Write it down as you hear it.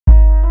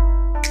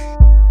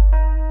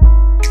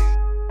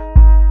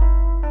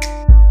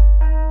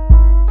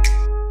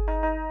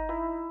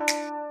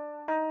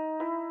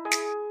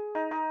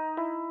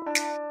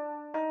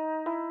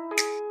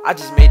I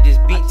just made this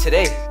beat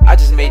today. I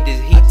just made this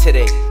heat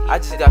today. I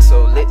just got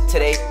so lit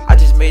today. I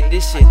just made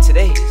this shit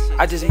today.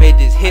 I just made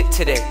this hit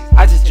today.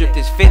 I just dripped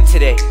this fit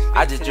today.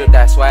 I just dripped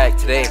that swag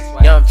today.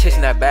 Yeah, I'm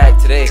chasing that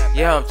bag today.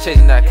 Yeah, I'm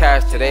chasing that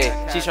cash today.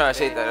 She tryna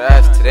shake that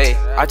ass today.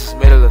 I just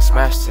made a little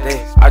smash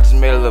today. I just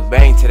made a little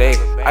bang today.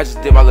 I just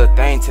did my little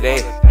thing today.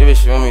 This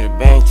bitch she want me to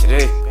bang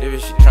today.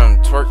 This bitch she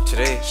tryna twerk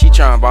today. She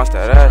tryna bounce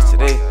that ass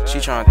today. She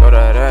tryna throw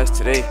that ass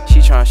today. She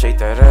tryna shake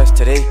that ass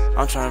today.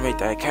 I'm tryna make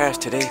that cash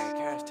today.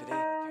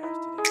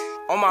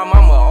 On my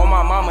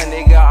mama,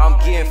 nigga, I'm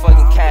getting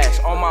fucking cash.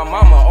 On my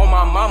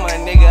mama,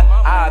 nigga,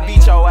 I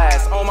beat your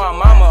ass. On my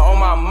mama,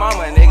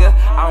 nigga,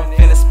 I'm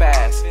finna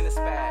spaz.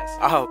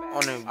 I hop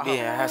on the beat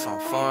and have some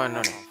fun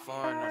on it.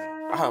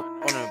 I hop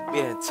on the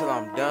beat until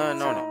I'm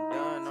done on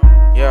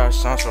it. Yeah, I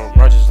sound so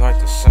bright just like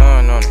the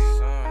sun on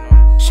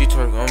it. She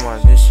twerk on my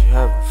dick, she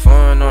having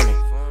fun on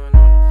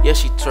it. Yeah,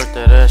 she twerk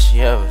that ass, she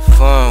having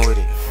fun with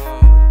it.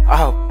 I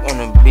hop on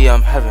the beat,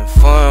 I'm having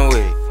fun with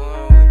it.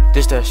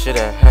 This that shit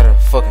that had a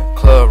fucking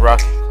club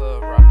rockin'.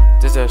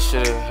 This that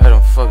shit that had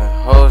them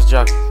fucking hoes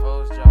jockin'.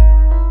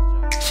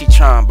 She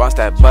tryna bounce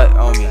that butt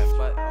on me.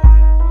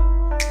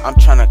 I'm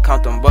tryna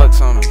count them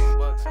bucks on me.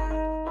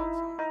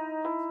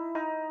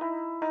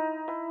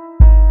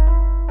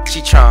 She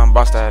tryna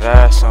bounce that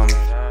ass on me.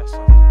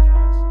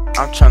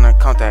 I'm tryna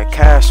count that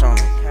cash on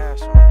me.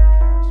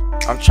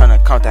 I'm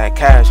tryna count that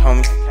cash,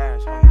 homie.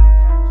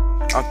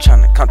 I'm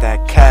tryna count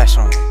that cash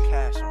on me.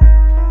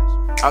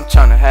 I'm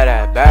tryna have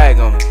that bag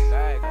on me.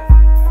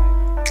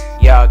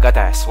 Yeah, I got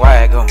that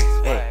swag on me.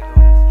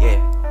 Hey,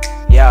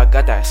 yeah, I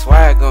got that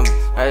swag on me.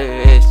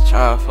 Hey, bitch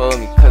tryna fool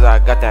me cause I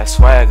got that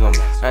swag on me.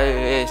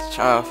 Hey, bitch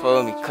tryna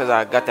fool me cause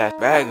I got that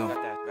bag on me.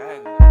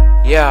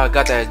 Yeah, I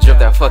got that drip,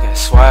 that fucking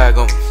swag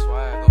on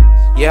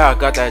me. Yeah, I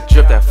got that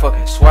drip, that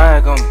fucking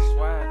swag on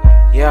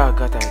me. Yeah, I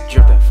got that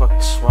drip, that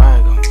fucking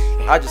swag on me.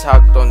 I just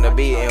hopped on the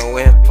beat and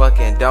went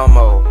fucking dumb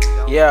mode.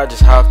 Yeah, I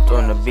just hopped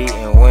on the beat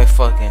and went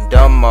fucking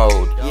dumb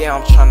mode. Yeah,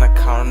 I'm tryna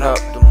count up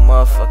the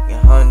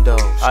motherfucking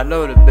hundos. I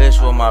know the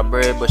bitch want my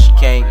bread, but she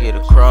can't get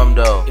a crumb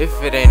though.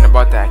 If it ain't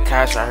about that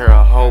cash, I hear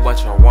a whole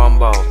bunch of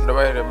wumbo. The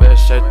way the bitch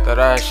shake that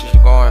ass, she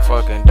going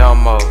fucking dumb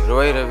mode. The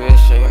way the bitch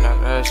shaking that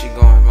ass, she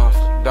going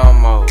motherfucking dumb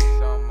mode.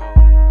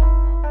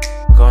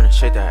 Gonna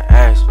shake that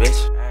ass,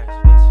 bitch.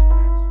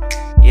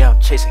 Yeah, I'm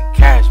chasing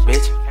cash,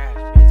 bitch.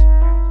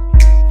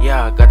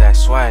 Yeah, I got that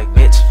swag,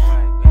 bitch.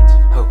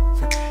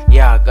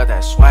 Yeah, I got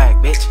that swag,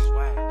 bitch.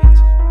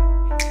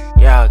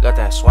 Yeah, I got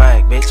that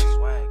swag, bitch.